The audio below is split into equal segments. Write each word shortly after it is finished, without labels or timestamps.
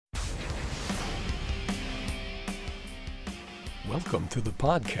Welcome to the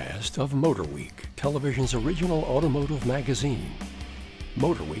podcast of MotorWeek, television's original automotive magazine.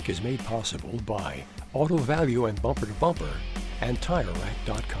 MotorWeek is made possible by Auto Value and Bumper to Bumper and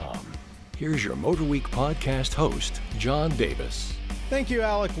TireRack.com. Here's your MotorWeek podcast host, John Davis. Thank you,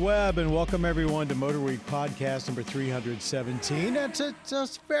 Alec Webb, and welcome everyone to MotorWeek podcast number 317. It's a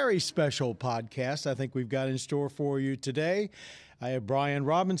very special podcast I think we've got in store for you today. I have Brian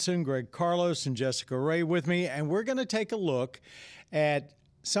Robinson, Greg Carlos, and Jessica Ray with me, and we're going to take a look at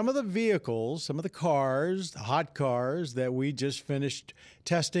some of the vehicles, some of the cars, the hot cars that we just finished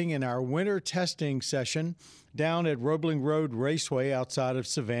testing in our winter testing session down at Roebling Road Raceway outside of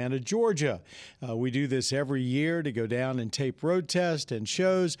Savannah, Georgia. We do this every year to go down and tape road tests and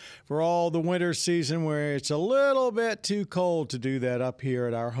shows for all the winter season where it's a little bit too cold to do that up here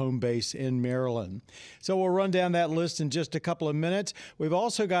at our home base in Maryland. So we'll run down that list in just a couple of minutes. We've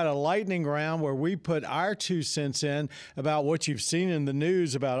also got a lightning round where we put our 2 cents in about what you've seen in the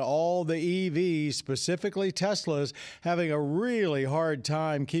news about all the EVs, specifically Teslas, having a really hard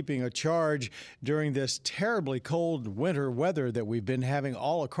time keeping a charge during this terribly cold winter weather that we've been having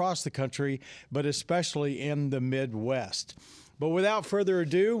all across the country, but especially in the Midwest. But without further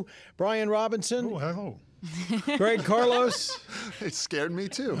ado, Brian Robinson. Oh, hello. Greg Carlos. It scared me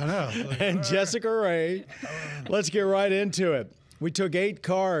too. I know. And Jessica Ray. Let's get right into it. We took 8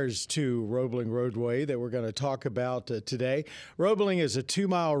 cars to Roebling Roadway that we're going to talk about today. Roebling is a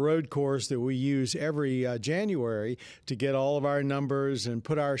 2-mile road course that we use every January to get all of our numbers and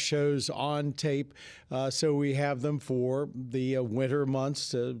put our shows on tape so we have them for the winter months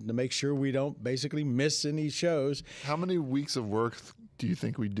to make sure we don't basically miss any shows. How many weeks of work do you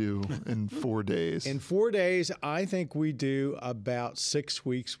think we do in 4 days? In 4 days, I think we do about 6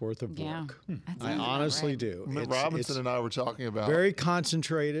 weeks worth of work. Yeah, I honestly do. Robinson and I were talking about very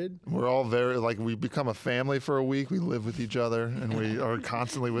concentrated. We're all very, like, we become a family for a week. We live with each other and we are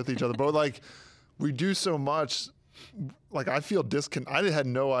constantly with each other. But, like, we do so much. Like, I feel I had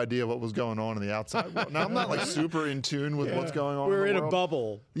no idea what was going on in the outside world. Now, I'm not, like, super in tune with what's going on We're in the in a world.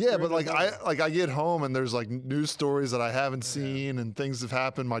 bubble. Yeah, but, like, I get home and there's, like, news stories that I haven't seen and things have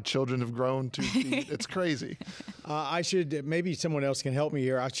happened. My children have grown 2 feet. It's crazy. I should, maybe someone else can help me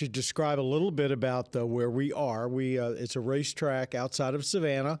here. I should describe a little bit about where we are. It's a racetrack outside of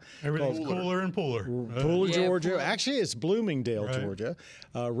Savannah. Everything's cooler and Pooler. Pooler, Georgia. Pooler. Actually, it's Bloomingdale, Right. Georgia.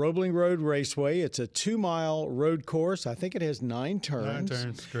 Roebling Road Raceway. It's a 2-mile road course. I think it has 9 turns. 9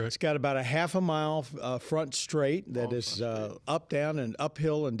 turns, correct. It's got about a half a mile front straight that is up, down, and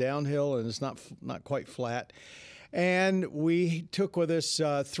uphill and downhill, and it's not quite flat. And we took with us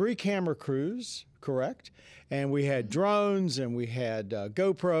 3 camera crews, correct? And we had drones and we had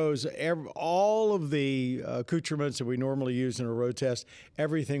GoPros, all of the accoutrements that we normally use in a road test,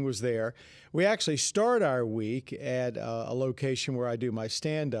 everything was there. We actually start our week at a location where I do my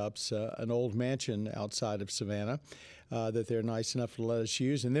stand-ups, an old mansion outside of Savannah that they're nice enough to let us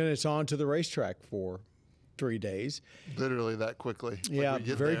use. And then it's on to the racetrack for 3 days. Literally that quickly. Yeah, we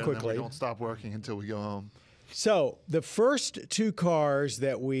get very there quickly. And then we don't stop working until we go home. So the first 2 cars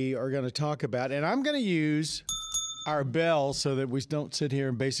that we are going to talk about, and I'm going to use our bell so that we don't sit here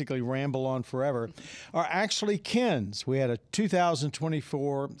and basically ramble on forever, are actually Ken's. We had a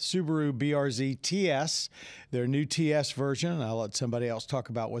 2024 Subaru BRZ TS, their new TS version, and I'll let somebody else talk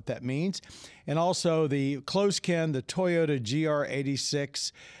about what that means. And also the close Ken, the Toyota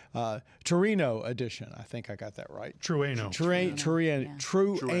GR86 Torino edition. I think I got that right. Trueno.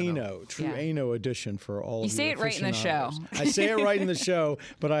 Trueno edition for all of you. You say it right in the show. I say it right in the show,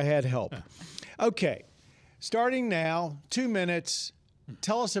 but I had help. Okay, starting now, 2 minutes.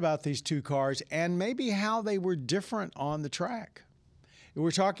 Tell us about these 2 cars and maybe how they were different on the track.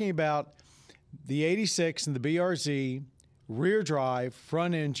 We're talking about the 86 and the BRZ, rear drive,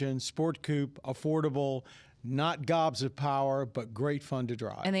 front engine, sport coupe, affordable, not gobs of power, but great fun to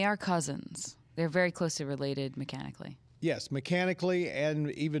drive. And they are cousins. They're very closely related mechanically. Yes, mechanically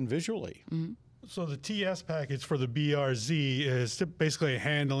and even visually. Mm-hmm. So the TS package for the BRZ is basically a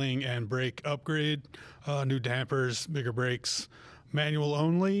handling and brake upgrade, new dampers, bigger brakes, manual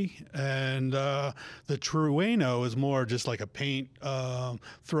only, and the Trueno is more just like a paint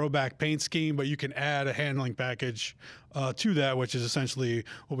throwback paint scheme, but you can add a handling package to that, which is essentially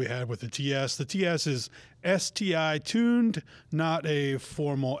what we had with the TS. The TS is STI tuned, not a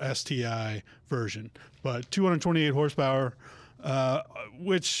formal STI version, but 228 horsepower,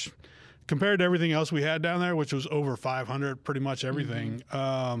 which compared to everything else we had down there, which was over 500, pretty much everything,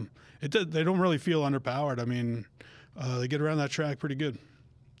 they don't really feel underpowered. I mean, they get around that track pretty good.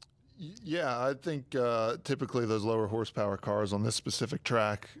 Yeah, I think typically those lower horsepower cars on this specific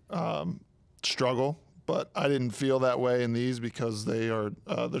track struggle. but I didn't feel that way in these because they're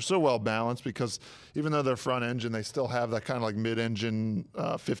so well balanced, because even though they're front engine, they still have that kind of like mid-engine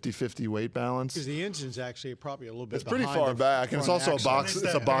 50-50 weight balance. Because the engine's actually probably a little bit It's pretty behind far the back, and it's front also axle. a box.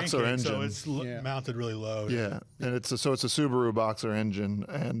 It's a boxer Pancake, engine. so it's mounted really low. Yeah, and it's a Subaru boxer engine,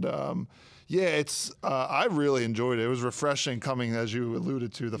 and I really enjoyed it. It was refreshing coming, as you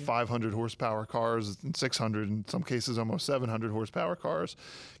alluded to, the 500 horsepower cars and 600, in some cases almost 700 horsepower cars.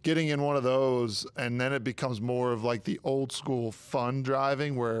 Getting in one of those, and then it becomes more of like the old school fun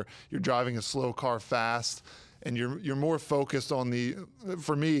driving, where you're driving a slow car fast, and you're more focused on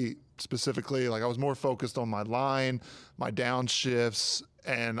for me specifically, like I was more focused on my line, my downshifts,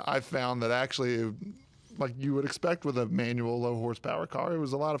 and I found that actually, like you would expect with a manual low horsepower car, it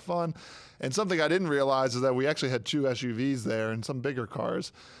was a lot of fun. And something I didn't realize is that we actually had 2 SUVs there and some bigger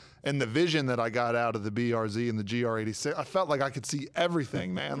cars. And the vision that I got out of the BRZ and the GR86, I felt like I could see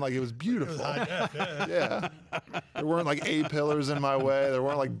everything, man. Like it was beautiful. Yeah. There weren't like A pillars in my way. There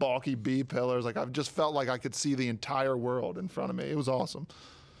weren't like bulky B pillars. Like I just felt like I could see the entire world in front of me. It was awesome.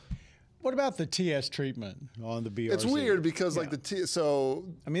 What about the TS treatment on the BRZ? It's weird because like so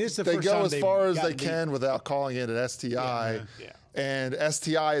I mean, it's the they first go time as they've far as they gotten can without calling it an STI. Yeah. And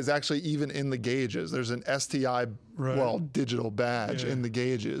STI is actually even in the gauges. There's an STI, digital badge in the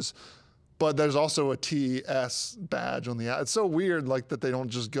gauges. But there's also a TS badge on the out. It's so weird, like that they don't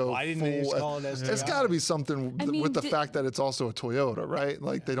just go. Why didn't full. they just call it STI? It's got to be something with the did- fact that it's also a Toyota, right?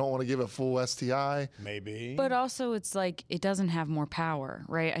 Like they don't want to give a full STI. Maybe. But also, it's like it doesn't have more power,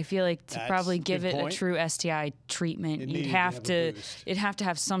 right? I feel like to That's probably a give good it point. a true STI treatment, It you'd needed to have have a to boost. it'd have to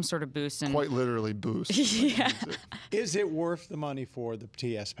have some sort of boost. And Quite literally boost. yeah, Is it worth the money for the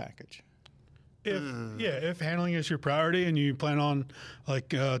TS package? If handling is your priority and you plan on like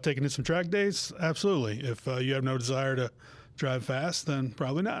taking it some track days, absolutely. If you have no desire to drive fast, then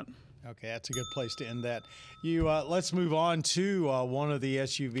probably not. Okay, that's a good place to end that. Let's move on to one of the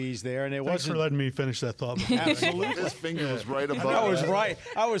SUVs there, and it Thanks for wasn't letting me finish that thought. absolutely. His finger was right above. I was that. right.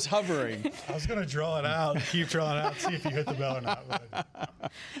 I was hovering. I was going to draw it out, keep drawing it out, see if you hit the bell or not.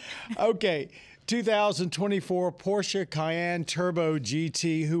 But Okay, 2024 Porsche Cayenne Turbo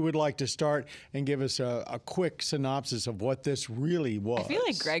GT. Who would like to start and give us a quick synopsis of what this really was? I feel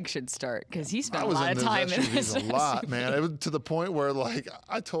like Greg should start because he spent I a was lot in of those time in this. SUVs a lot, man. It was to the point where, like,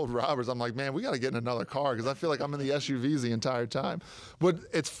 I told Roberts, I'm like, man, we got to get in another car because I feel like I'm in the SUVs the entire time. But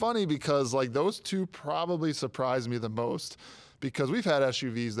it's funny because, like, those two probably surprised me the most because we've had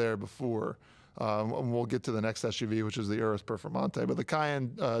SUVs there before. And we'll get to the next SUV, which is the Urus Performante. But the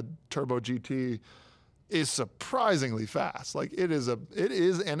Cayenne Turbo GT is surprisingly fast. Like it is an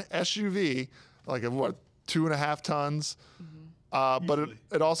SUV, like of what, 2.5 tons. But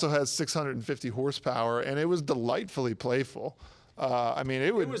it also has 650 horsepower, and it was delightfully playful. I mean,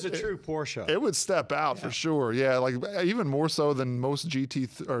 it was a true Porsche. It would step out for sure. Yeah, like even more so than most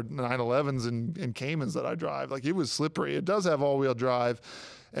GT or 911s and Caymans that I drive. Like it was slippery. It does have all-wheel drive.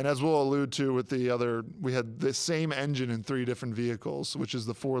 And as we'll allude to with the other, we had the same engine in 3 different vehicles, which is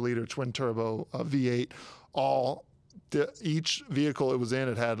the 4-liter twin-turbo V8. Each vehicle it was in,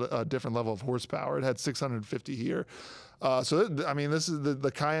 it had a different level of horsepower. It had 650 here. This is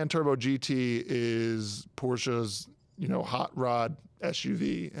the Cayenne Turbo GT is Porsche's, hot rod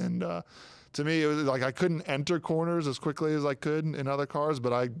SUV. And to me, it was like I couldn't enter corners as quickly as I could in other cars,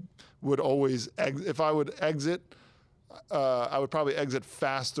 but I would always, if I would exit, I would probably exit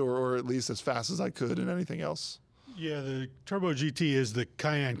faster or at least as fast as I could in anything else. yeah, the Turbo GT is the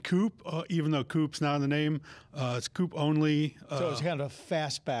Cayenne Coupe, even though Coupe's not in the name. It's Coupe only. So it's kind of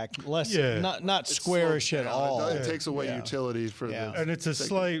fastback, less Yeah. not squarish at all. It takes away utility for Yeah. the. And it's a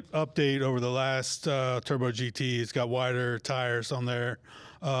slight update over the last Turbo GT. It's got wider tires on there.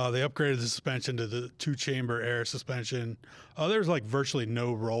 They upgraded the suspension to the 2-chamber air suspension. There's like virtually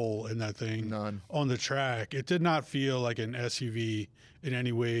no roll in that thing. None. On the track. It did not feel like an SUV in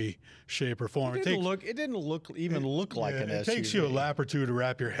any way, shape, or form. It didn't look like an SUV. It takes you a lap or two to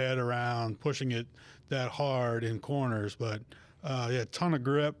wrap your head around pushing it that hard in corners, but ton of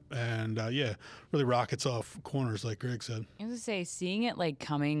grip and really rockets off corners like Greg said. I was gonna say, seeing it like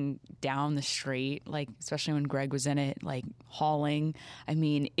coming down the straight, like especially when Greg was in it, like hauling. I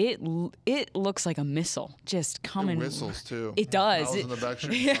mean, it looks like a missile just coming. It whistles too. It does. I was in the back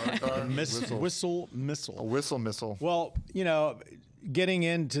seat. Whistle missile. A whistle missile. Well, getting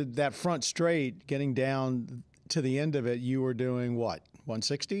into that front straight, getting down to the end of it, you were doing what?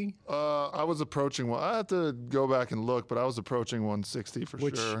 160? I was approaching one. I have to go back and look, but I was approaching 160 for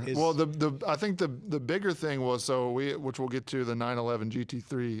Which sure. is- Well, I think the bigger thing was which we'll get to, the 911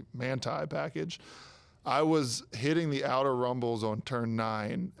 GT3 Manti package. I was hitting the outer rumbles on turn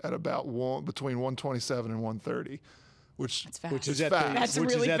 9 at about between 127 and 130, which is fast. That's which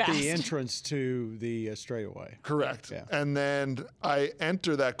really is at fast. the entrance to the straightaway. Correct. Yeah. And then I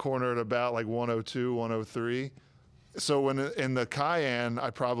enter that corner at about like 102, 103. So when in the Cayenne, I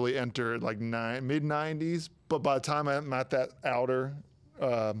probably entered like mid 90s, but by the time I'm at that outer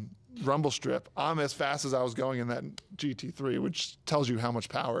rumble strip, I'm as fast as I was going in that GT3, which tells you how much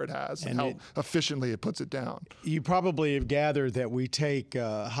power it has and how efficiently it puts it down. You probably have gathered that we take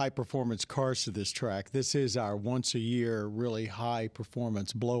high-performance cars to this track. This is our once-a-year really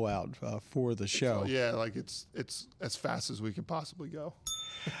high-performance blowout for the show. So, yeah, like it's as fast as we can possibly go.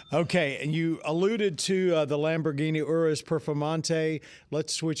 Okay, and you alluded to the Lamborghini Urus Performante.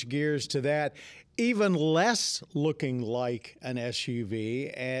 Let's switch gears to that. Even less looking like an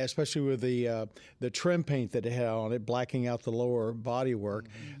SUV, especially with the trim paint that it had on it, blacking out the lower bodywork.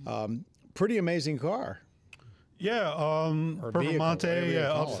 Pretty amazing car. Yeah, Performante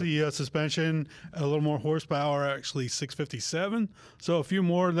ups the suspension, a little more horsepower, actually 657. So a few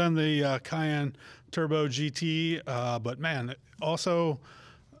more than the Cayenne Turbo GT, but man, it also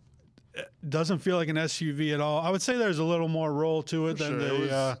doesn't feel like an SUV at all. I would say there's a little more roll to it than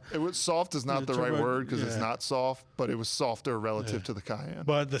it was soft is not the right turbo, word because it's not soft, but it was softer relative to the Cayenne.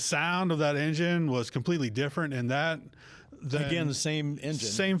 But the sound of that engine was completely different in that. Again, the same engine.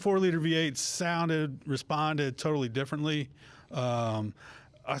 Same 4-liter V8 responded totally differently.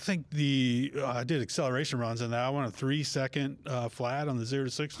 I think I did acceleration runs in that. I went a 3-second flat on the 0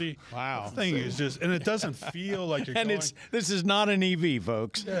 to 60. Wow. The thing is just, and it doesn't feel like you're and going. this is not an EV,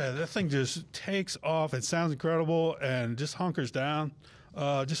 folks. Yeah, that thing just takes off. It sounds incredible and just hunkers down.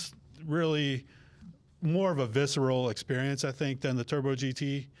 Just really more of a visceral experience, I think, than the Turbo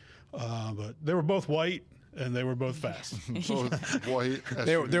GT. But they were both white. And they were both fast. Both white.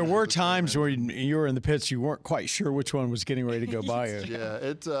 There were times where you were in the pits, you weren't quite sure which one was getting ready to go by you.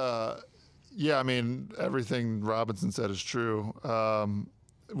 Yeah, I mean, everything Robinson said is true.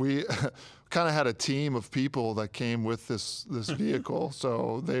 We kind of had a team of people that came with this vehicle.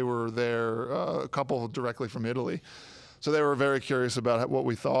 So they were there, a couple directly from Italy. So they were very curious about what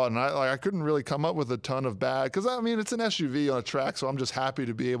we thought, and I couldn't really come up with a ton of bad, because I mean it's an SUV on a track, so I'm just happy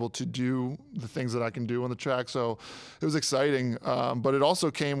to be able to do the things that I can do on the track. So it was exciting, but it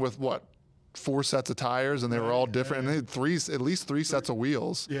also came with 4 sets of tires, and they were all different, and they had at least 3 sets of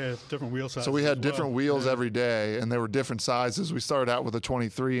wheels. Yeah, different wheel sizes. So we had different wheels every day, and they were different sizes. We started out with the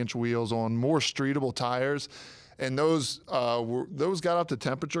 23-inch wheels on more streetable tires. And those got up to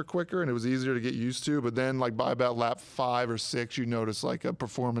temperature quicker, and it was easier to get used to. But then, like by about lap 5 or 6, you notice like a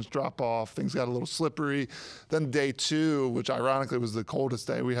performance drop off. Things got a little slippery. Then day 2, which ironically was the coldest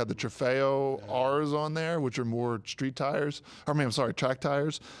day, we had the Trofeo R's on there, which are more street tires. Track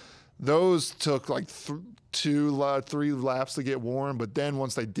tires. Those took like 3 laps to get warm, but then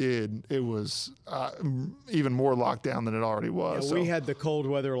once they did, it was even more locked down than it already was. Yeah, we had the cold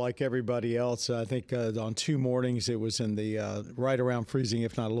weather like everybody else. I think on 2 mornings it was in the right around freezing,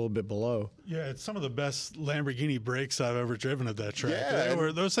 if not a little bit below. Yeah, it's some of the best Lamborghini brakes I've ever driven at that track.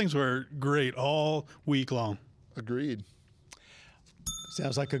 Yeah, those things were great all week long. Agreed.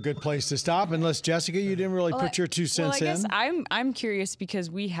 Sounds like a good place to stop. Unless, Jessica, you didn't really put your 2 cents I guess in. I'm curious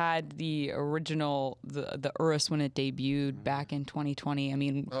because we had the original the Urus when it debuted back in 2020. I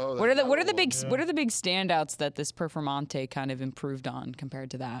mean, what are the big standouts that this Performante kind of improved on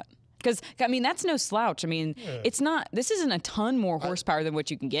compared to that? Because I mean, that's no slouch. I mean, this isn't a ton more horsepower than what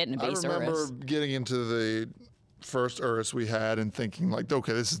you can get in a base Urus. I remember getting into the first Urus we had and thinking like,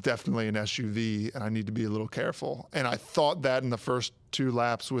 okay, this is definitely an SUV and I need to be a little careful. And I thought that in the first 2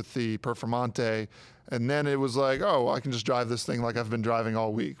 laps with the Performante, and then it was like, oh, I can just drive this thing like I've been driving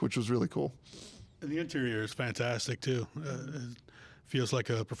all week, which was really cool. And the interior is fantastic too. It feels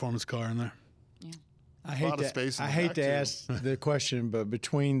like a performance car in there. Yeah. I hate to ask the question, but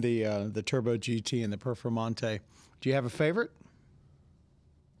between the Turbo GT and the Performante, do you have a favorite?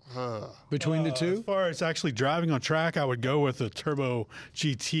 Between the two? As far as actually driving on track, I would go with the Turbo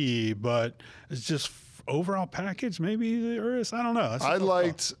GT, but it's just overall package, maybe the Urus. I don't know. I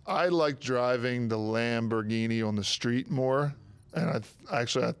liked driving the Lamborghini on the street more, and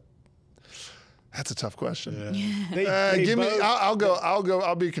that's a tough question. Yeah.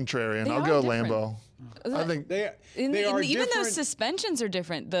 I'll be contrarian. I'll go Lambo. I think they are even different. though suspensions are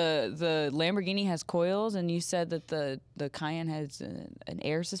different, the Lamborghini has coils, and you said that the Cayenne has an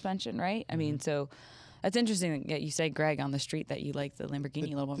air suspension, right? I mean, so that's interesting that you say, Greg, on the street that you like the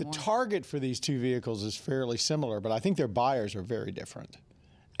Lamborghini a little bit more. The target for these 2 vehicles is fairly similar, but I think their buyers are very different.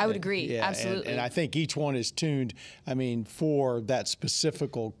 I would agree. Yeah, Absolutely. And I think each one is tuned, for that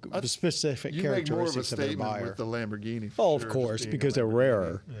specific You make more of a characteristics of their statement buyer. with the Lamborghini. Oh, sure, of course, just being because a they're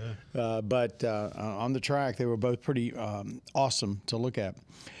rarer. Lamborghini. But on the track, they were both pretty awesome to look at.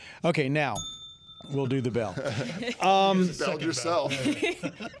 Okay, now we'll do the bell. Belled yourself.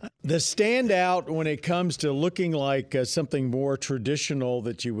 The standout when it comes to looking like something more traditional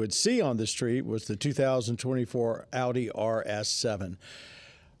that you would see on the street was the 2024 Audi RS7.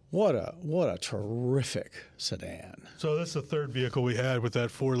 What a terrific sedan. So this is the third vehicle we had with that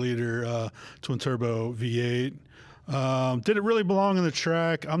 4-liter twin-turbo V8. Did it really belong on the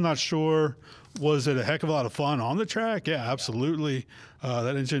track? I'm not sure. Was it a heck of a lot of fun on the track? Yeah, absolutely.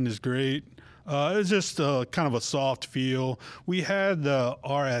 That engine is great. It's just kind of a soft feel. We had the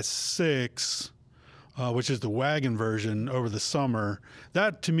RS6, which is the wagon version, over the summer.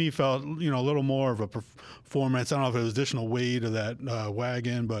 That to me felt, a little more of a performance. I don't know if it was additional weight of that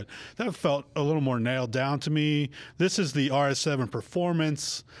wagon, but that felt a little more nailed down to me. This is the RS7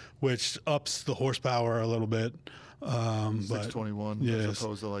 Performance, which ups the horsepower a little bit. 621 as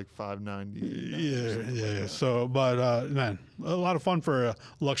opposed to like 590. Yeah. So, but man, a lot of fun for a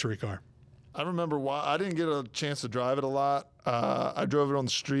luxury car. I remember why I didn't get a chance to drive it a lot. I drove it on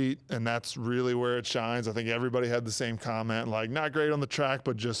the street, and that's really where it shines. I think everybody had the same comment, like not great on the track,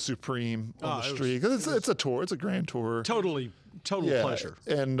 but just supreme on the street. Because it's a tour, it's a grand tour. Total pleasure.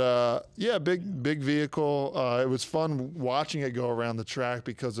 And big vehicle. It was fun watching it go around the track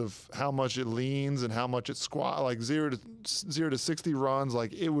because of how much it leans and how much it squat. Like 0 to 60 runs,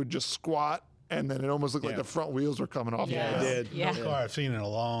 like it would just squat. And then it almost looked like the front wheels were coming off. Yeah. the It did. Yeah. No car I've seen in a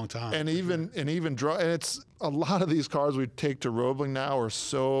long time. And and it's a lot of these cars we take to Roebling now are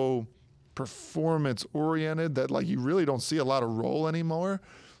so performance oriented that like you really don't see a lot of roll anymore.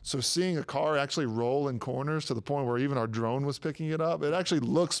 So seeing a car actually roll in corners to the point where even our drone was picking it up, it actually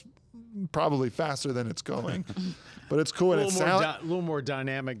looks probably faster than it's going. But it's cool. A little more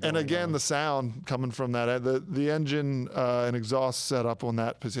dynamic. And again, on. the sound coming from that, the engine and exhaust setup on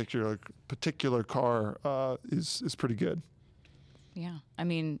that particular car is pretty good. Yeah, I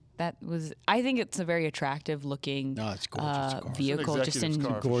mean I think it's a very attractive looking it's gorgeous car. vehicle, It's an just in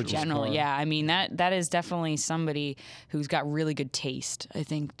executive car, for sure. general. car. Yeah, I mean that is definitely somebody who's got really good taste. I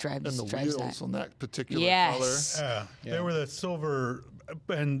think drives And the drives wheels that. on that particular Yes. color. They were the silver,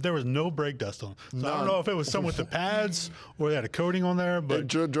 and there was no brake dust on them. So I don't know if it was some with the pads or they had a coating on there, but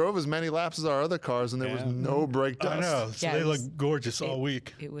It drove as many laps as our other cars, and there was no brake dust. I know. So Yeah, they it was- look gorgeous all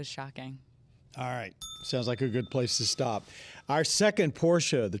week. It was shocking. All right. Sounds like a good place to stop. Our second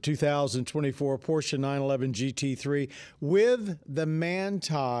Porsche, the 2024 Porsche 911 GT3 with the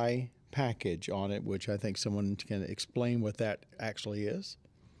Manti package on it, which I think someone can explain what that actually is.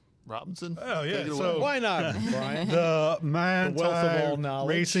 Robinson? Oh, yeah. Take it So away. Why not, Brian? the Manti wealth of all knowledge.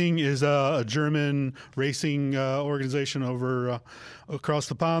 Racing is a German racing organization over across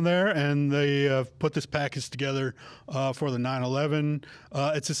the pond there, and they put this package together for the 911.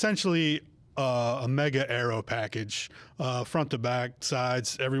 It's essentially a mega aero package, front to back,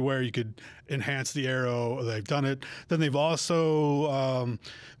 sides, everywhere you could enhance the aero. They've done it. Then they've also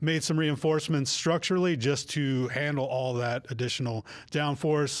made some reinforcements structurally just to handle all that additional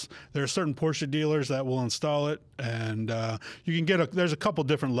downforce. There are certain Porsche dealers that will install it, and you can get there's a couple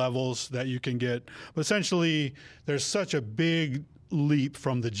different levels that you can get. But essentially, there's such a big leap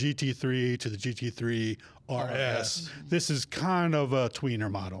from the GT3 to the GT3 RS. This is kind of a tweener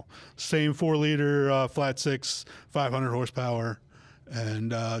model. Same 4-liter flat six, 500 horsepower,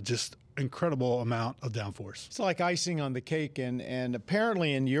 and just incredible amount of downforce. It's like icing on the cake, and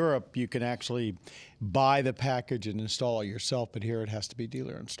apparently in Europe you can actually buy the package and install it yourself, but here it has to be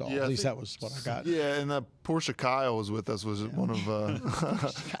dealer installed. Yeah, At least that was what I got. Yeah, and Porsche Kyle was with us, was one of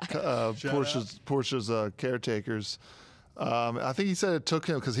Porsche's caretakers. I think he said it took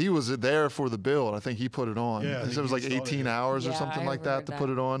him, because he was there for the build. I think he put it on. Yeah, I He think said it was he like installed 18 it. hours or Yeah, something I like that heard to that. put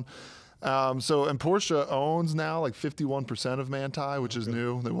it on. And Porsche owns now like 51% of Manti, which is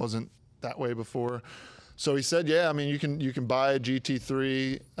new. It wasn't that way before. So he said, yeah, I mean, you can buy a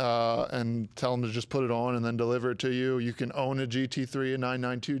GT3 and tell them to just put it on and then deliver it to you. You can own a GT3, a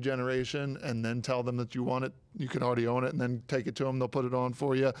 992 generation, and then tell them that you want it. You can already own it and then take it to them. They'll put it on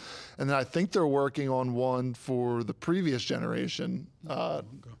for you. And then I think they're working on one for the previous generation,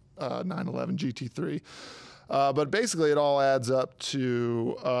 911 GT3. But basically, it all adds up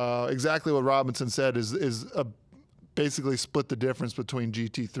to exactly what Robinson said is basically split the difference between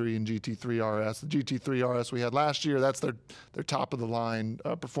GT3 and GT3 RS. The GT3 RS we had last year, that's their top of the line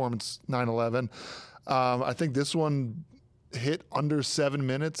performance 911. I think this one hit under 7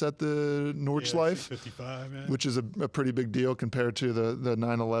 minutes at the Nordschleife, 55, yeah. which is a pretty big deal compared to the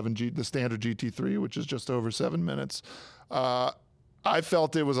 911 the standard GT3, which is just over 7 minutes. I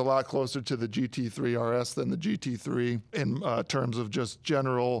felt it was a lot closer to the GT3 RS than the GT3 in terms of just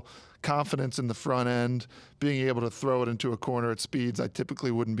general confidence in the front end, being able to throw it into a corner at speeds I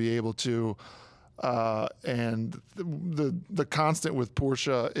typically wouldn't be able to. And the constant with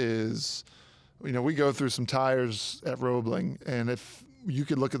Porsche is, we go through some tires at Roebling, and if you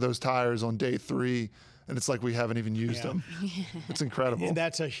could look at those tires on day 3, and it's like we haven't even used them. It's incredible. And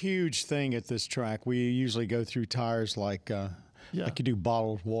that's a huge thing at this track. We usually go through tires like you do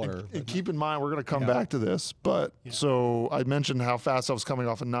bottled water. And keep in mind, we're going to come back to this, but so I mentioned how fast I was coming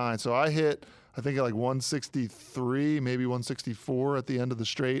off a 9. So I hit, I think, like 163, maybe 164 at the end of the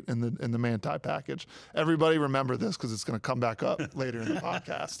straight in the Manti package. Everybody remember this because it's going to come back up later in the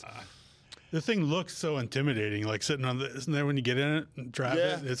podcast. The thing looks so intimidating, like sitting on isn't there when you get in it and drive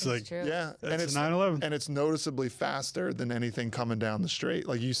it? It's like, true. Yeah, and it's 911. And it's noticeably faster than anything coming down the straight.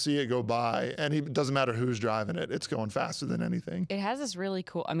 Like you see it go by, and it doesn't matter who's driving it. It's going faster than anything. It has this really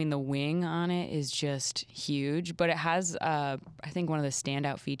cool, the wing on it is just huge, but it has, I think one of the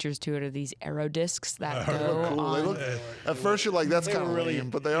standout features to it are these aero discs that go cool. on. They look, at first you're like, that's kind of really,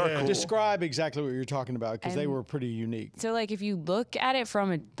 but they are cool. Describe exactly what you're talking about because they were pretty unique. So like if you look at it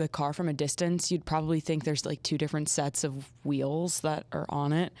from the car from a distance, you'd probably think there's like 2 different sets of wheels that are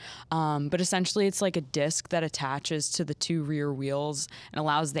on it. But essentially it's like a disc that attaches to the 2 rear wheels and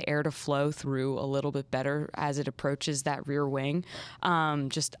allows the air to flow through a little bit better as it approaches that rear wing,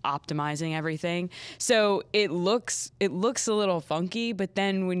 just optimizing everything. So it looks a little funky, but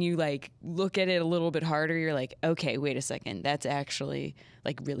then when you like look at it a little bit harder, you're like, okay, wait a second, that's actually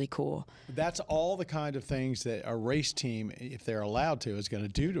like really cool. That's all the kind of things that a race team, if they're allowed to, is going to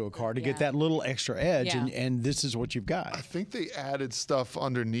do to a car to get that little extra edge, and this is what you've got. I think they added stuff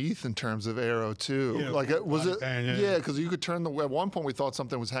underneath in terms of aero too. Yeah, like was it? Yeah, because you could turn at one point we thought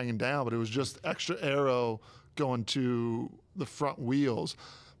something was hanging down, but it was just extra aero going to the front wheels.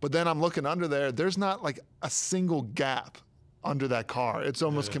 But then I'm looking under there. There's not like a single gap under that car. It's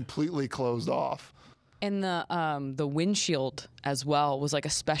almost completely closed off. And the windshield as well was like a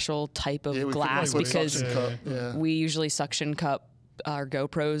special type of glass because we usually suction cup our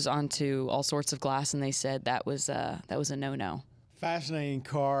GoPros onto all sorts of glass, and they said that was a no-no. Fascinating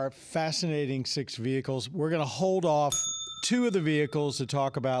car, fascinating 6 vehicles. We're going to hold off 2 of the vehicles to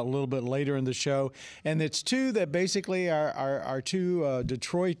talk about a little bit later in the show, and it's 2 that basically are 2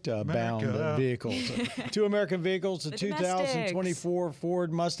 Detroit-bound vehicles. 2 American vehicles, the 2024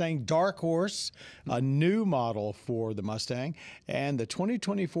 Ford Mustang Dark Horse, a new model for the Mustang, and the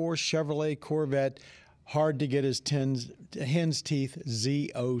 2024 Chevrolet Corvette, hard to get his hen's teeth,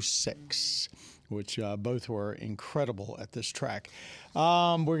 Z06. Which both were incredible at this track.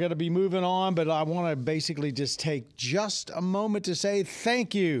 We're going to be moving on, but I want to basically just take just a moment to say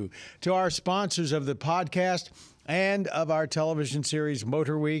thank you to our sponsors of the podcast and of our television series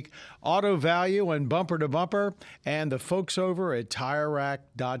MotorWeek, Auto Value and Bumper to Bumper, and the folks over at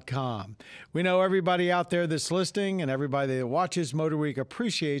TireRack.com. We know everybody out there that's listening and everybody that watches MotorWeek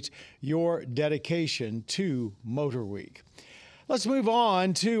appreciates your dedication to MotorWeek. Let's move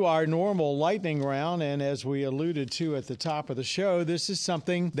on to our normal lightning round, and as we alluded to at the top of the show, this is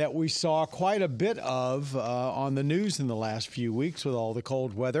something that we saw quite a bit of on the news in the last few weeks with all the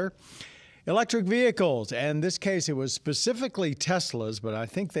cold weather. Electric vehicles, and in this case it was specifically Teslas, but I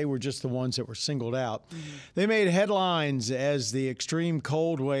think they were just the ones that were singled out. They made headlines as the extreme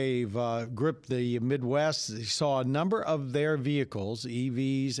cold wave gripped the Midwest. They saw a number of their vehicles,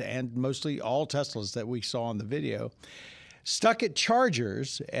 EVs, and mostly all Teslas that we saw in the video, stuck at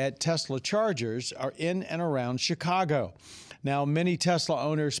chargers, at Tesla chargers, are in and around Chicago. Now, many Tesla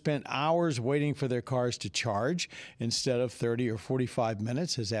owners spent hours waiting for their cars to charge instead of 30 or 45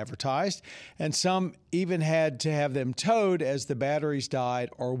 minutes as advertised, and some even had to have them towed as the batteries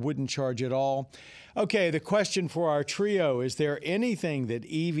died or wouldn't charge at all. Okay, the question for our trio, is there anything that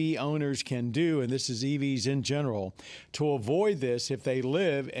EV owners can do, and this is EVs in general, to avoid this if they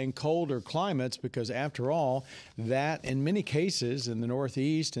live in colder climates? Because after all, that in many cases in the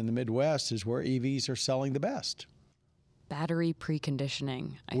Northeast and the Midwest is where EVs are selling the best. Battery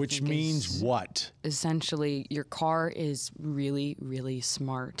preconditioning. Which means what? Essentially, your car is really, really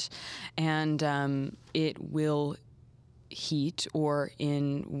smart, and it will heat, or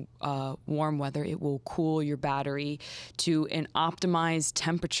in warm weather, it will cool your battery to an optimized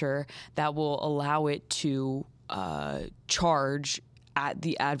temperature that will allow it to charge at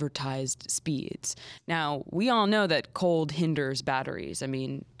the advertised speeds. Now, we all know that cold hinders batteries. I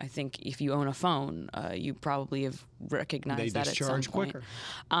mean, I think if you own a phone, you probably have recognized that at some point. They discharge quicker.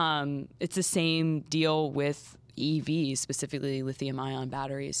 It's the same deal with EVs, specifically lithium-ion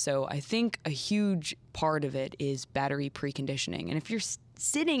batteries. So I think a huge part of it is battery preconditioning. And if you're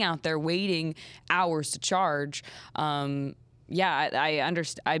sitting out there waiting hours to charge, I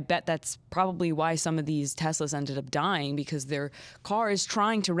bet that's probably why some of these Teslas ended up dying, because their car is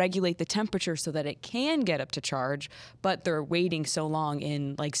trying to regulate the temperature so that it can get up to charge, but they're waiting so long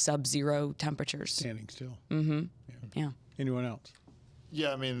in like sub-zero temperatures. Standing still. Mm-hmm. Yeah. Anyone else?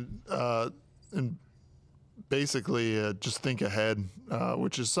 Yeah, I mean, and basically just think ahead,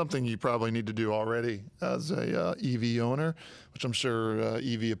 which is something you probably need to do already as a EV owner, which I'm sure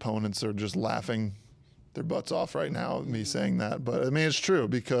EV opponents are just laughing their butts off right now at me saying that. But I mean, it's true,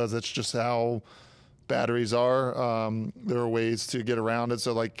 because it's just how batteries are. There are ways to get around it.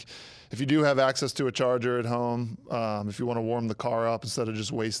 So like, if you do have access to a charger at home, if you want to warm the car up instead of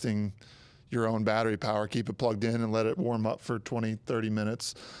just wasting your own battery power, keep it plugged in and let it warm up for 20, 30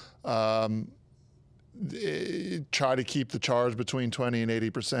 minutes. Try to keep the charge between 20 and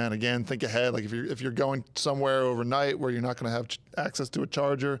 80%. Again, think ahead. Like if you're going somewhere overnight where you're not going to have access to a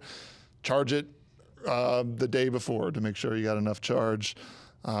charger, charge it the day before to make sure you got enough charge.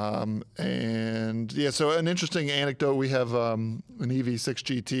 And yeah, so an interesting anecdote, we have an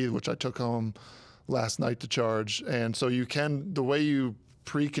EV6 GT, which I took home last night to charge. And so the way you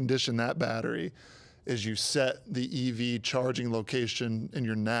precondition that battery is you set the EV charging location in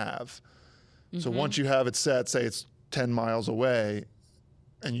your nav. So once you have it set, say it's 10 miles away,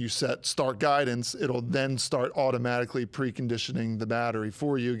 and you set start guidance, it'll then start automatically preconditioning the battery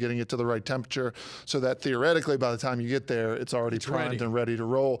for you, getting it to the right temperature, so that theoretically by the time you get there, it's already primed and ready to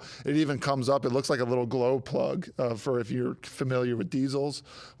roll. It even comes up, it looks like a little glow plug for if you're familiar with diesels,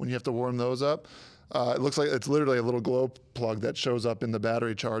 when you have to warm those up. It looks like it's literally a little glow plug that shows up in the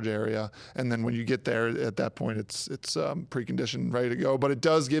battery charge area. And then when you get there, at that point, it's preconditioned, ready to go. But it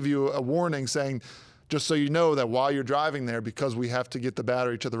does give you a warning saying, just so you know that while you're driving there, because we have to get the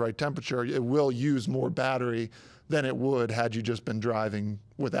battery to the right temperature, it will use more battery than it would had you just been driving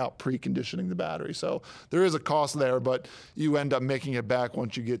without preconditioning the battery. So there is a cost there, but you end up making it back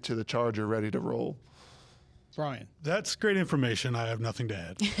once you get to the charger ready to roll. Brian. That's great information. I have nothing to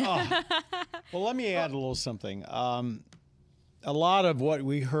add. Well, let me add a little something. A lot of what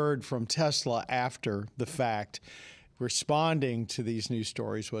we heard from Tesla after the fact, responding to these news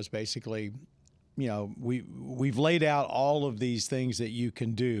stories, was basically, you know, we've laid out all of these things that you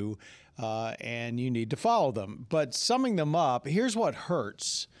can do, and you need to follow them. But summing them up, here's what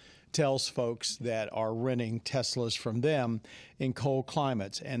Hertz tells folks that are renting Teslas from them in cold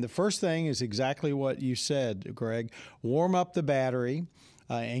climates. And the first thing is exactly what you said, Greg. Warm up the battery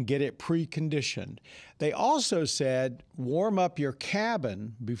and get it preconditioned. They also said warm up your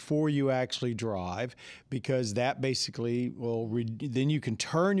cabin before you actually drive, because that basically will then you can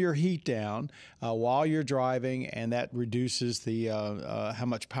turn your heat down while you're driving, and that reduces the how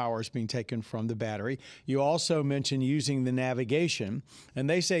much power is being taken from the battery. You also mentioned using the navigation, and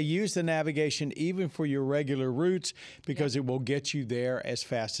they say use the navigation even for your regular routes, because it will get you there as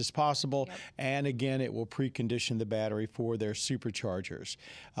fast as possible. And again, it will precondition the battery for their superchargers.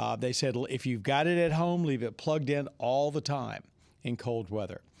 They said if you've got it at home, leave it plugged in all the time in cold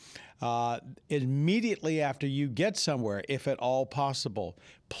weather. Immediately after you get somewhere, if at all possible,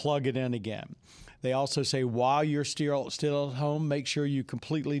 plug it in again. They also say while you're still at home, make sure you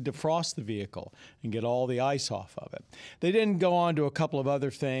completely defrost the vehicle and get all the ice off of it. They didn't go on to a couple of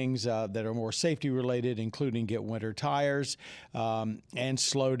other things that are more safety related, including get winter tires and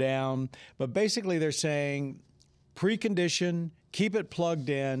slow down. But basically they're saying precondition, keep it plugged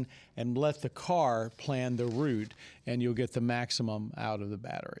in, and let the car plan the route, and you'll get the maximum out of the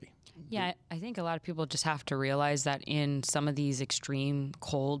battery. Yeah, I think a lot of people just have to realize that in some of these extreme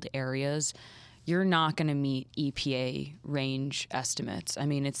cold areas, you're not going to meet EPA range estimates. I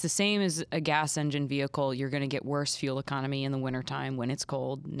mean, it's the same as a gas engine vehicle. You're going to get worse fuel economy in the wintertime when it's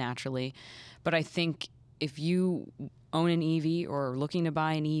cold, naturally. But I think if you own an EV or are looking to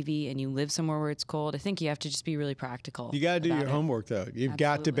buy an EV and you live somewhere where it's cold, I think you have to just be really practical. You got to do your homework, though. You've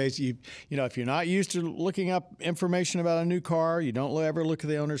got to basically, you know, if you're not used to looking up information about a new car, you don't ever look at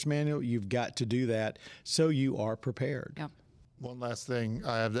the owner's manual, you've got to do that so you are prepared. Yep. One last thing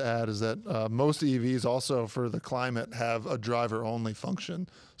I have to add is that most EVs also for the climate have a driver-only function,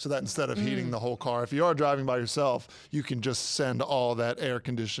 so that instead of heating the whole car, if you are driving by yourself, you can just send all that air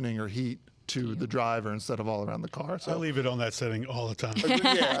conditioning or heat to the driver instead of all around the car. So I leave it on that setting all the time.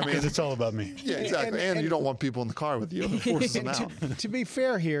 yeah, I mean, Because it's all about me. yeah, exactly. And you don't want people in the car with you. It forces them out. To be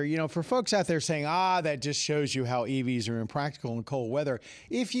fair here, for folks out there saying, that just shows you how EVs are impractical in cold weather.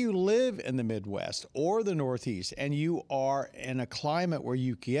 If you live in the Midwest or the Northeast and you are in a climate where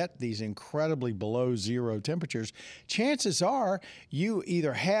you get these incredibly below zero temperatures, chances are you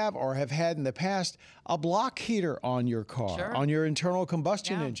either have or have had in the past a block heater on your car, on your internal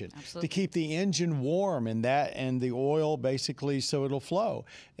combustion engine, to keep the engine warm and the oil basically so it'll flow.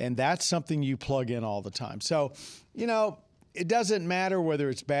 And that's something you plug in all the time. So, it doesn't matter whether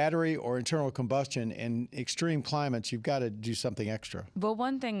it's battery or internal combustion. In extreme climates, you've got to do something extra. But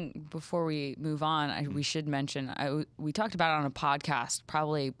one thing before we move on, we should mention, we talked about it on a podcast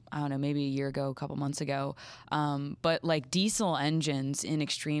probably, I don't know, maybe a year ago, a couple months ago. But like diesel engines in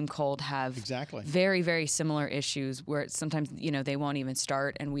extreme cold have very, very similar issues where sometimes, they won't even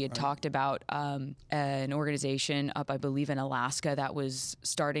start. And we had talked about an organization up, I believe, in Alaska that was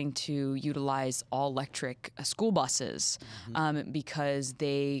starting to utilize all electric school buses. Because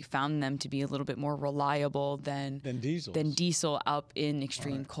they found them to be a little bit more reliable than diesel up in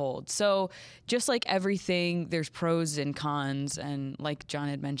extreme cold. So just like everything, there's pros and cons. And like John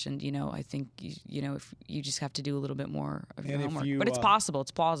had mentioned, I think, if you just have to do a little bit more of your homework. But it's possible.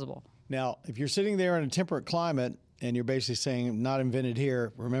 It's plausible. Now, if you're sitting there in a temperate climate and you're basically saying, not invented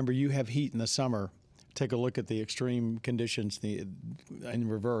here, remember you have heat in the summer. Take a look at the extreme conditions in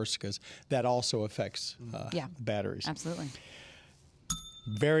reverse, because that also affects batteries. Absolutely.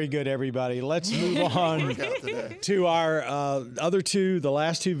 Very good, everybody. Let's move on to our the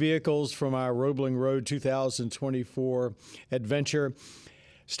last two vehicles from our Roebling Road 2024 adventure.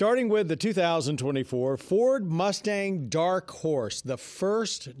 Starting with the 2024 Ford Mustang Dark Horse, the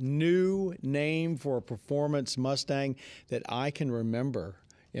first new name for a performance Mustang that I can remember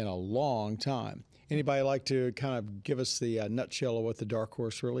in a long time. Anybody like to kind of give us the nutshell of what the Dark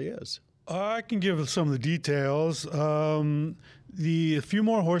Horse really is? I can give some of the details. The few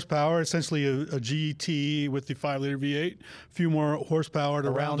more horsepower, essentially a GT with the 5-liter V8. A few more horsepower to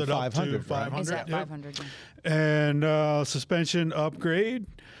round it up to 500. Is that 500? And suspension upgrade.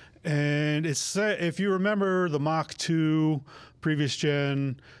 And it's if you remember the Mach 2 previous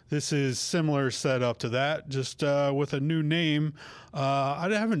gen, this is similar setup to that, just with a new name.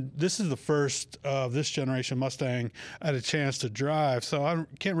 This is the first of this generation Mustang I had a chance to drive, so I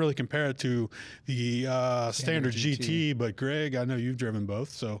can't really compare it to the standard GT. But Greg, I know you've driven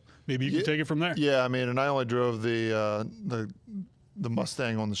both, so maybe you can take it from there. Yeah, I mean, and I only drove the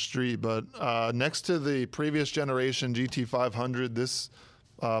Mustang on the street, but next to the previous generation GT 500, this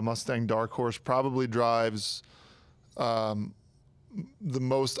Mustang Dark Horse probably drives the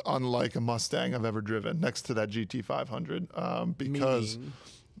most unlike a Mustang I've ever driven, next to that GT 500, because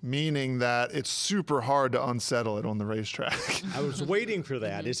meaning that it's super hard to unsettle it on the racetrack. I was waiting for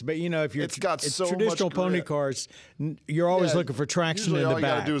that. But if you're it's so traditional much pony cars, you're always looking for traction in the back. All you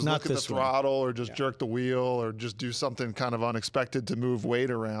gotta do is look at the this throttle, or just jerk the wheel, or just do something kind of unexpected to move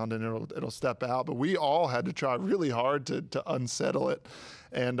weight around, and it'll step out. But we all had to try really hard to unsettle it,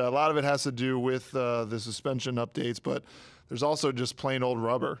 and a lot of it has to do with the suspension updates, but there's also just plain old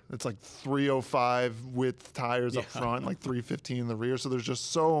rubber. It's like 305 width tires up front, like 315 in the rear. So there's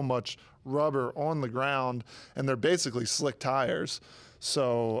just so much rubber on the ground, and they're basically slick tires.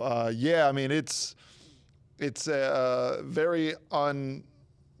 So I mean, it's a very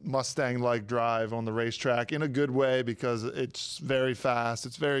un-Mustang-like drive on the racetrack in a good way, because it's very fast,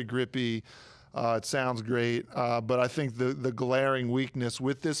 it's very grippy. It sounds great, but I think the glaring weakness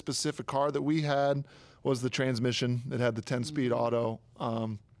with this specific car that we had was the transmission. It had the 10-speed auto.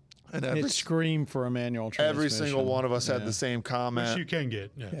 And it screamed for a manual transmission. Every single one of us had the same comment. Which you can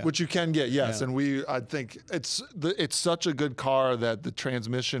get. Which you can get, yes. Yeah. And I think it's such a good car that the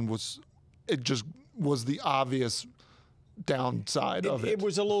transmission was the obvious downside of it. It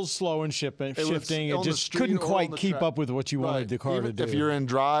was a little slow in shifting. It just couldn't quite keep up with what you wanted the car to do. If you're in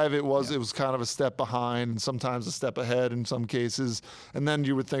drive, it was kind of a step behind, and sometimes a step ahead in some cases. And then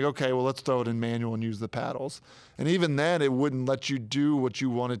you would think, okay, well, let's throw it in manual and use the paddles. And even then, it wouldn't let you do what you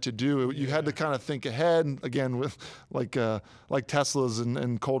wanted to do. You had to kind of think ahead. Again, with like Teslas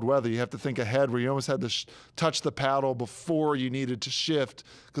in cold weather, you have to think ahead, where you almost had to touch the paddle before you needed to shift,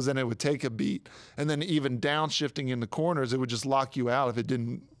 because then it would take a beat. And then even downshifting in the corners, it would just lock you out if you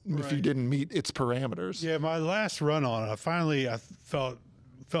didn't meet its parameters. Yeah, my last run on it, I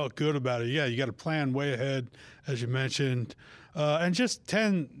felt good about it. Yeah, you got to plan way ahead, as you mentioned. And just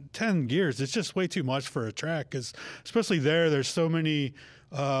 10 gears, it's just way too much for a track, because especially there's so many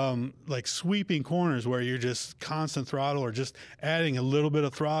like sweeping corners where you're just constant throttle or just adding a little bit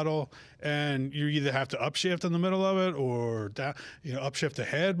of throttle, and you either have to upshift in the middle of it or down, upshift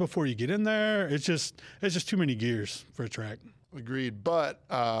ahead before you get in there. It's just too many gears for a track. Agreed, but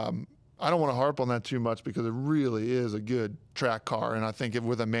I don't want to harp on that too much because it really is a good track car, and I think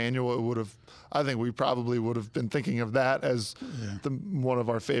with a manual, it would have. I think we probably would have been thinking of that as one of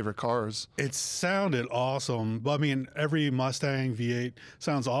our favorite cars. It sounded awesome. But I mean, every Mustang V8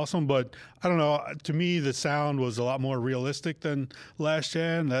 sounds awesome, but I don't know. To me, the sound was a lot more realistic than last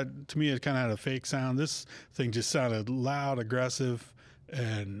gen. That to me, it kind of had a fake sound. This thing just sounded loud, aggressive,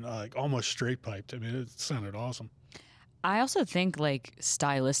 and like almost straight piped. I mean, it sounded awesome. I also think, like,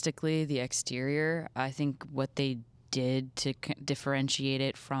 stylistically, the exterior, I think what they did to differentiate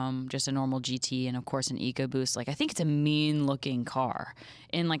it from just a normal GT and, of course, an EcoBoost, like, I think it's a mean-looking car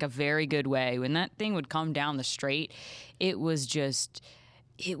in, like, a very good way. When that thing would come down the straight, it was just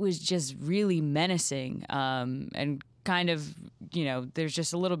really menacing, and kind of, there's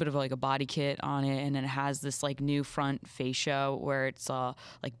just a little bit of like a body kit on it, and then it has this like new front fascia where it's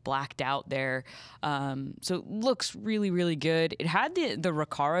like blacked out there, so it looks really, really good. It had the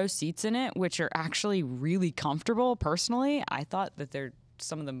Recaro seats in it, which are actually really comfortable. Personally, I thought that they're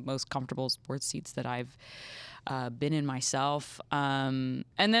some of the most comfortable sports seats that I've been in myself. And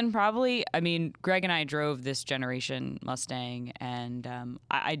then probably, I mean, Greg and I drove this generation Mustang, and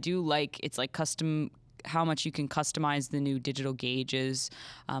I do like, it's like custom, how much you can customize the new digital gauges.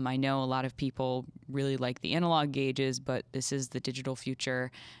 I know a lot of people really like the analog gauges, but this is the digital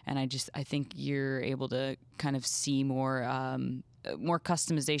future, and I think you're able to kind of see more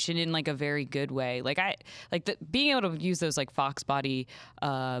customization in like a very good way. Like being able to use those like Fox body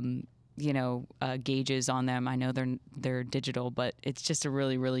gauges on them. I know they're digital, but it's just a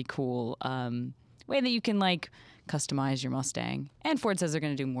really, really cool way that you can like customize your Mustang. And Ford says they're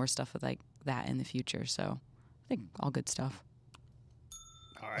going to do more stuff with like that in the future. So I think all good stuff.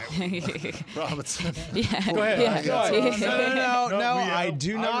 All right. Robinson. Yeah. Go ahead. Yeah. Go ahead. No, I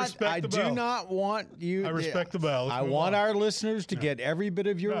do I not want you. I respect the bell. I want our listeners to get every bit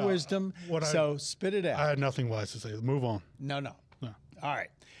of your wisdom. So spit it out. I had nothing wise to say. Move on. No. All right.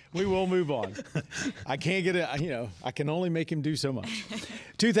 We will move on. I can't get it. I can only make him do so much.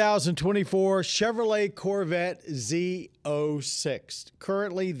 2024 Chevrolet Corvette Z06,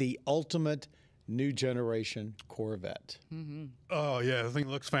 currently the ultimate new generation Corvette. Mm-hmm. Oh yeah, the thing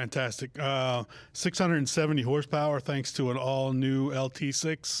looks fantastic. 670 horsepower, thanks to an all-new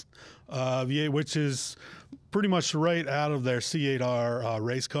LT6 V8, which is pretty much right out of their C8R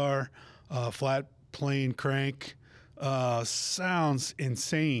race car, flat plane crank. Sounds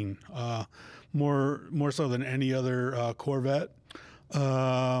insane, more so than any other Corvette.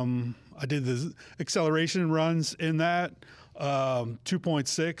 I did the acceleration runs in that,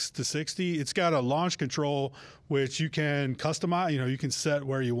 2.6 to 60. It's got a launch control which you can customize. You can set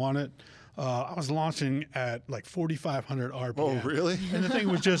where you want it. I was launching at like 4,500 RPM. Oh, really? And the thing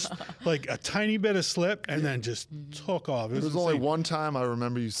was just like a tiny bit of slip and then just took off. It was only one time I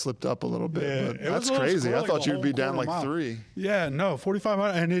remember you slipped up a little bit. Yeah, but that's crazy. I thought you'd be down like 3. Yeah, no,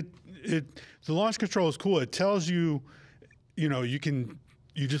 4,500. And the launch control is cool. It tells you,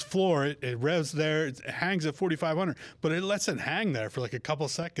 you just floor it, it revs there, it hangs at 4,500, but it lets it hang there for like a couple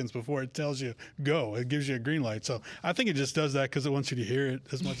seconds before it tells you go. It gives you a green light. So I think it just does that because it wants you to hear it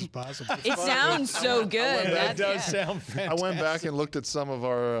as much as possible. It sounds so good. That does sound fantastic. I went back and looked at some of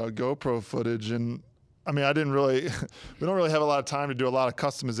our GoPro footage, and I mean, we don't really have a lot of time to do a lot of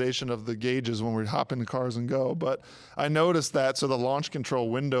customization of the gauges when we hop in the cars and go, but I noticed that, so the launch control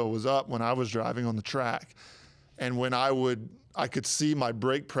window was up when I was driving on the track, and when I could see my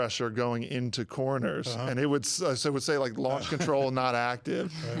brake pressure going into corners, and it would say like launch control not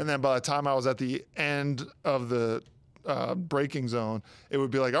active, and then by the time I was at the end of the braking zone, it would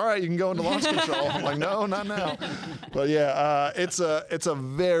be like, all right, you can go into launch control. I'm like, no, not now. But yeah, it's a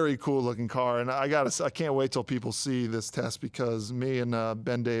very cool looking car, and I can't wait till people see this test, because me and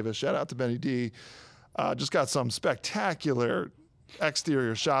Ben Davis, shout out to Benny D, just got some spectacular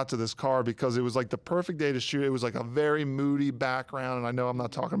exterior shots of this car, because it was like the perfect day to shoot. It was like a very moody background, and I know I'm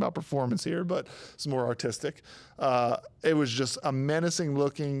not talking about performance here, but it's more artistic. It was just a menacing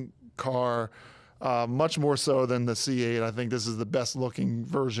looking car, much more so than the C8. I think this is the best looking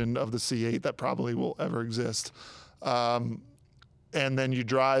version of the C8 that probably will ever exist. And then you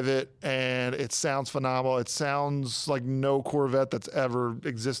drive it, and it sounds phenomenal. It sounds like no Corvette that's ever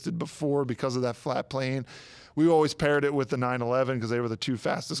existed before because of that flat plane. we always paired it with the 911 because they were the two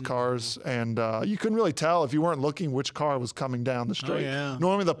fastest cars, and you couldn't really tell if you weren't looking which car was coming down the straight.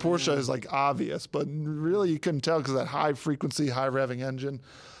 Normally the Porsche is like obvious, but really you couldn't tell because of that high frequency, high revving engine.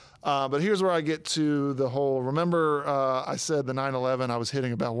 But here's where I get to the whole, remember I said the 911, I was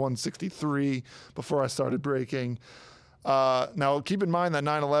hitting about 163 before I started braking. Now keep in mind that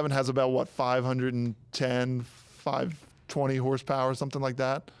 911 has about what, 510, 520 horsepower, something like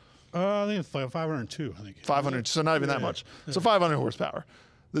that? I think it's like 502, I think. 500, so not even that much. So 500 horsepower.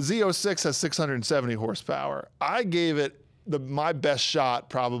 The Z06 has 670 horsepower. I gave it my best shot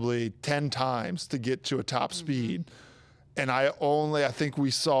probably 10 times to get to a top speed. And I think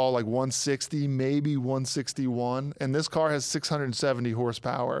we saw like 160, maybe 161. And this car has 670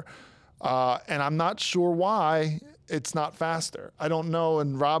 horsepower. And I'm not sure why it's not faster. I don't know.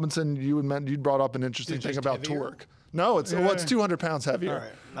 And Robinson, you'd brought up an interesting thing about heavier? Torque. No, it's 200 pounds heavier. All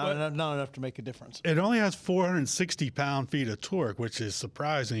right. Not enough to make a difference. It only has 460 pound-feet of torque, which is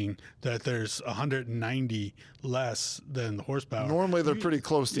surprising that there's 190 less than the horsepower. Normally they're pretty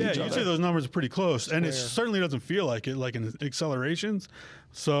close to each other. Yeah, usually those numbers are pretty close, and it certainly doesn't feel like it, like in accelerations.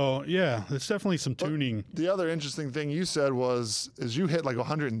 So yeah, it's definitely some tuning. The other interesting thing you said is you hit like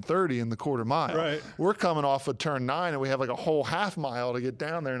 130 in the quarter mile. Right. We're coming off of turn 9, and we have like a whole half mile to get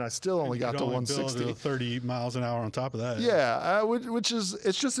down there, and I still only got to 160. 30 miles an hour on top of that. Yeah, which is,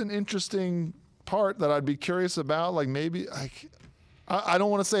 it's just an interesting part that I'd be curious about. Like maybe I don't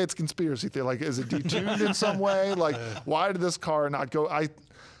want to say it's conspiracy theory. Like, is it detuned in some way? Like, why did this car not go? I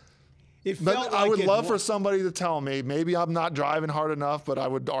would love for somebody to tell me. Maybe I'm not driving hard enough, but I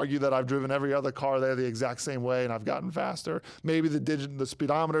would argue that I've driven every other car there the exact same way, and I've gotten faster. Maybe the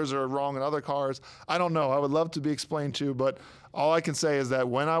speedometers are wrong in other cars. I don't know. I would love to be explained to, but all I can say is that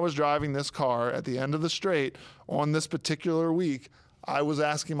when I was driving this car at the end of the straight on this particular week, I was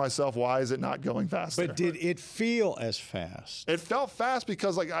asking myself, why is it not going faster? But did it feel as fast? It felt fast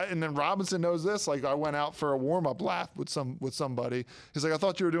because, and then Robinson knows this. Like, I went out for a warm-up lap with somebody. He's like, I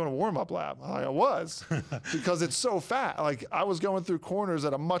thought you were doing a warm-up lap. I'm like, I was, because it's so fast. Like, I was going through corners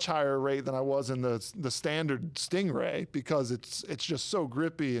at a much higher rate than I was in the standard Stingray because it's just so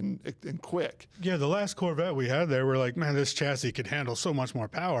grippy and quick. Yeah, the last Corvette we had there, we're like, man, this chassis could handle so much more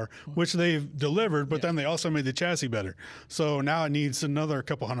power, which they've delivered. But then they also made the chassis better. So now it needs another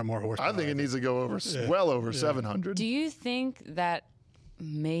couple hundred more horsepower. I think it needs to go well over 700. Do you think that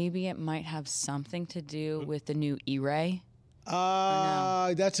maybe it might have something to do with the new E-Ray?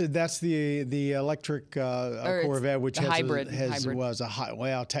 No? That's the electric Corvette, which has hybrid.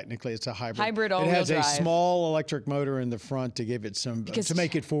 Technically it's a hybrid. Hybrid all-wheel drive. It has a small electric motor in the front to give it some to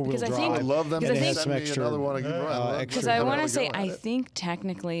make it four-wheel drive. I love them to send me another one. Because I want to say, I think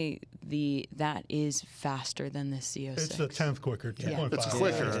technically that is faster than the Z06. It's a tenth quicker. 2.5. It's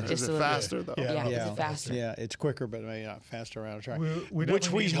quicker. Is it faster though? Yeah, it's faster. Yeah, it's quicker, but maybe not faster around a track.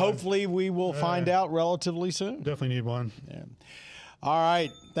 Which we hopefully we will find out relatively soon. Definitely need one. Yeah. All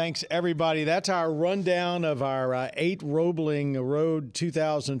right. Thanks, everybody. That's our rundown of our 8 Roebling Road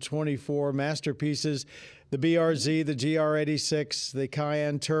 2024 masterpieces. The BRZ, the GR86, the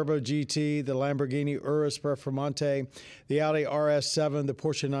Cayenne Turbo GT, the Lamborghini Urus Performante, the Audi RS7, the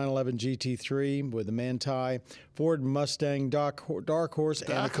Porsche 911 GT3 with the Manti, Ford Mustang Dark Horse,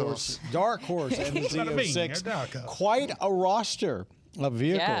 and of course, Dark Horse and the Z06. Quite a roster of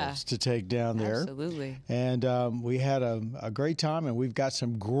vehicles to take down there. Absolutely. And we had a great time, and we've got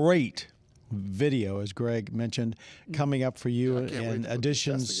some great video, as Greg mentioned, coming up for you in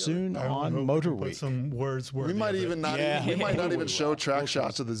additions soon on MotorWeek. Some words. We might even not. We might not even show track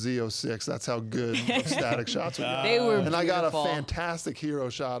shots of the Z06. That's how good of static shots we got. They were and beautiful. I got a fantastic hero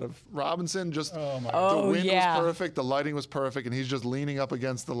shot of Robinson. Just the wind was perfect, the lighting was perfect, and he's just leaning up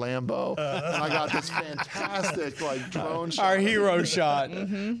against the Lambo. And I got this fantastic drone shot. Our hero shot.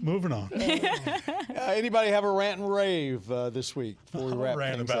 Moving on. Anybody have a rant and rave this week before we wrap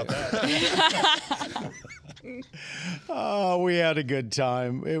rant things about up? that. Oh, we had a good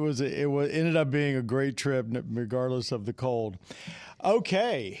time. It ended up being a great trip, regardless of the cold.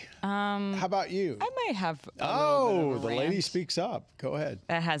 Okay. How about you? I might have the lady speaks up. Go ahead.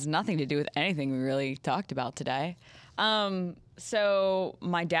 That has nothing to do with anything we really talked about today. So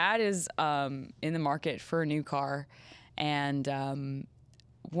my dad is in the market for a new car, and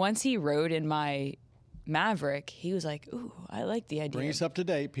once he rode in my Maverick, he was like, "Ooh, I like the idea." Bring us up to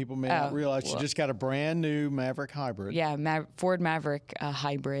date. People may not realize you just got a brand new Maverick hybrid. Yeah, Ford Maverick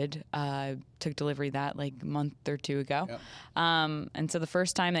hybrid. Took delivery that like a month or two ago. Yep. And so the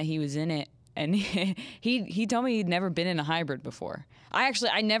first time that he was in it, And he told me he'd never been in a hybrid before.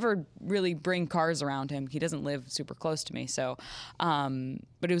 I never really bring cars around him. He doesn't live super close to me, so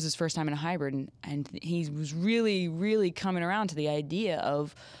but it was his first time in a hybrid, and he was really, really coming around to the idea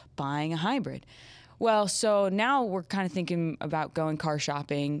of buying a hybrid. Well, so now we're kind of thinking about going car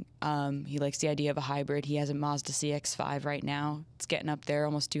shopping. He likes the idea of a hybrid. He has a Mazda CX-5 right now. It's getting up there,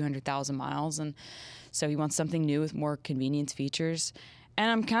 almost 200,000 miles, and so he wants something new with more convenience features. And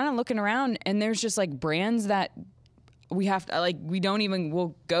I'm kind of looking around, and there's just like brands that we have to,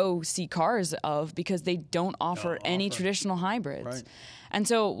 we'll go see cars of because they don't offer any traditional hybrids. Right. And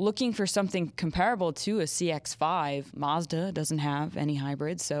so looking for something comparable to a CX-5, Mazda doesn't have any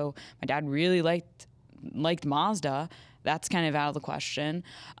hybrids. So my dad really liked Mazda. That's kind of out of the question.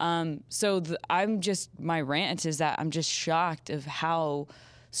 My rant is that I'm just shocked of how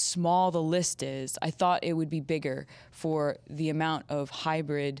small the list is. I thought it would be bigger for the amount of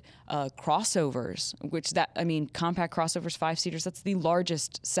hybrid crossovers, compact crossovers, 5-seaters, that's the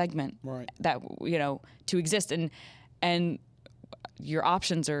largest segment that, to exist. And your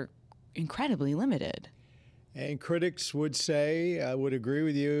options are incredibly limited. And critics would say, I would agree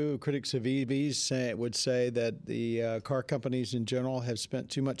with you, critics of EVs would say that the car companies in general have spent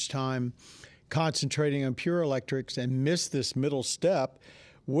too much time concentrating on pure electrics and missed this middle step,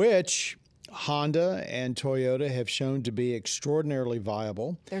 which Honda and Toyota have shown to be extraordinarily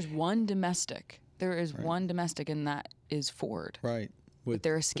viable. There's one domestic. There is one domestic, and that is Ford. Right. With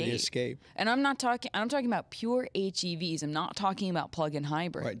their Escape. And I'm talking about pure HEVs. I'm not talking about plug-in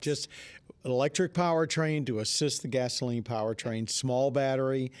hybrids. Right. Just an electric powertrain to assist the gasoline powertrain, small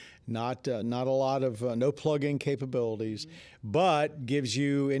battery, not a lot of no plug-in capabilities, but gives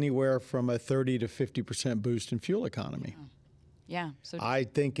you anywhere from a 30 to 50% boost in fuel economy. Yeah. So I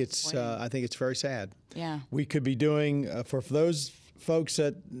think it's very sad. Yeah. We could be doing for those folks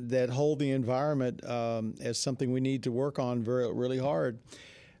that hold the environment as something we need to work on really hard.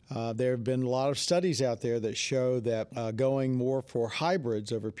 There have been a lot of studies out there that show that going more for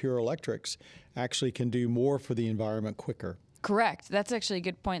hybrids over pure electrics actually can do more for the environment quicker. Correct. That's actually a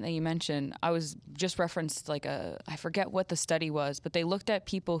good point that you mentioned. I was just referenced I forget what the study was, but they looked at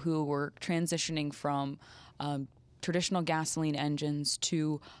people who were transitioning from traditional gasoline engines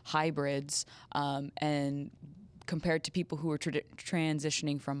to hybrids, and compared to people who were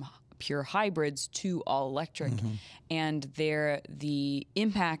transitioning from pure hybrids to all electric, and the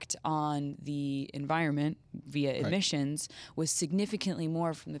impact on the environment via emissions was significantly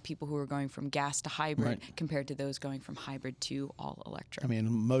more from the people who were going from gas to hybrid compared to those going from hybrid to all electric. I mean,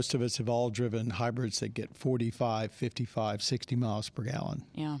 most of us have all driven hybrids that get 45, 55, 60 miles per gallon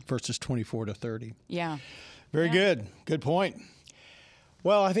versus 24 to 30. Yeah. Very good. Good point.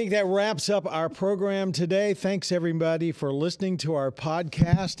 Well, I think that wraps up our program today. Thanks, everybody, for listening to our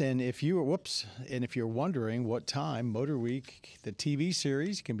podcast. And if you're wondering what time MotorWeek, the TV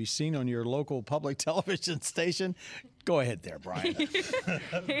series, can be seen on your local public television station, go ahead there, Brian.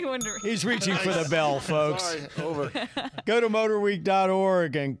 He's reaching for the bell, folks. Sorry, over. Go to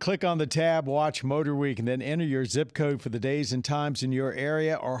MotorWeek.org and click on the tab Watch MotorWeek, and then enter your zip code for the days and times in your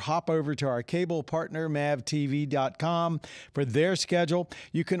area, or hop over to our cable partner, mavtv.com, for their schedule.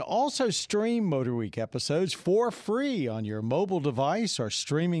 You can also stream MotorWeek episodes for free on your mobile device or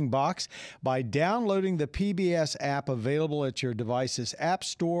streaming box by downloading the PBS app available at your device's app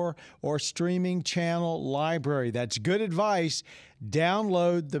store or streaming channel library. That's good advice.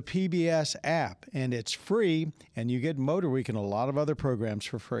 Download the PBS app, and it's free, and you get MotorWeek and a lot of other programs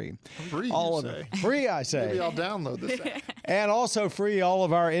for free. Free, all you of say? it. Free, I say. Maybe I'll download this app. And also free, all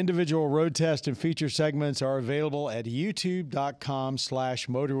of our individual road test and feature segments are available at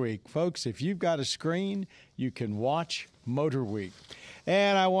youtube.com/MotorWeek. Folks, if you've got a screen, you can watch MotorWeek.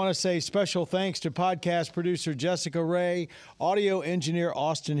 And I want to say special thanks to podcast producer Jessica Ray, audio engineer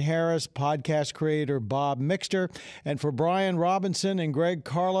Austin Harris, podcast creator Bob Mixter, and for Brian Robinson and Greg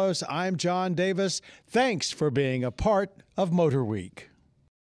Carlos, I'm John Davis. Thanks for being a part of MotorWeek.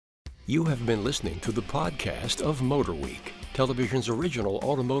 You have been listening to the podcast of MotorWeek, television's original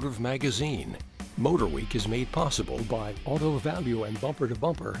automotive magazine. MotorWeek is made possible by Auto Value and Bumper to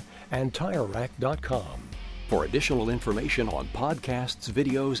Bumper and TireRack.com. For additional information on podcasts,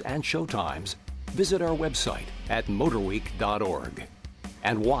 videos, and showtimes, visit our website at MotorWeek.org.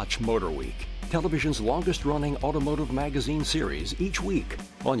 And watch MotorWeek, television's longest-running automotive magazine series, each week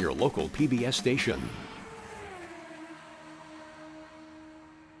on your local PBS station.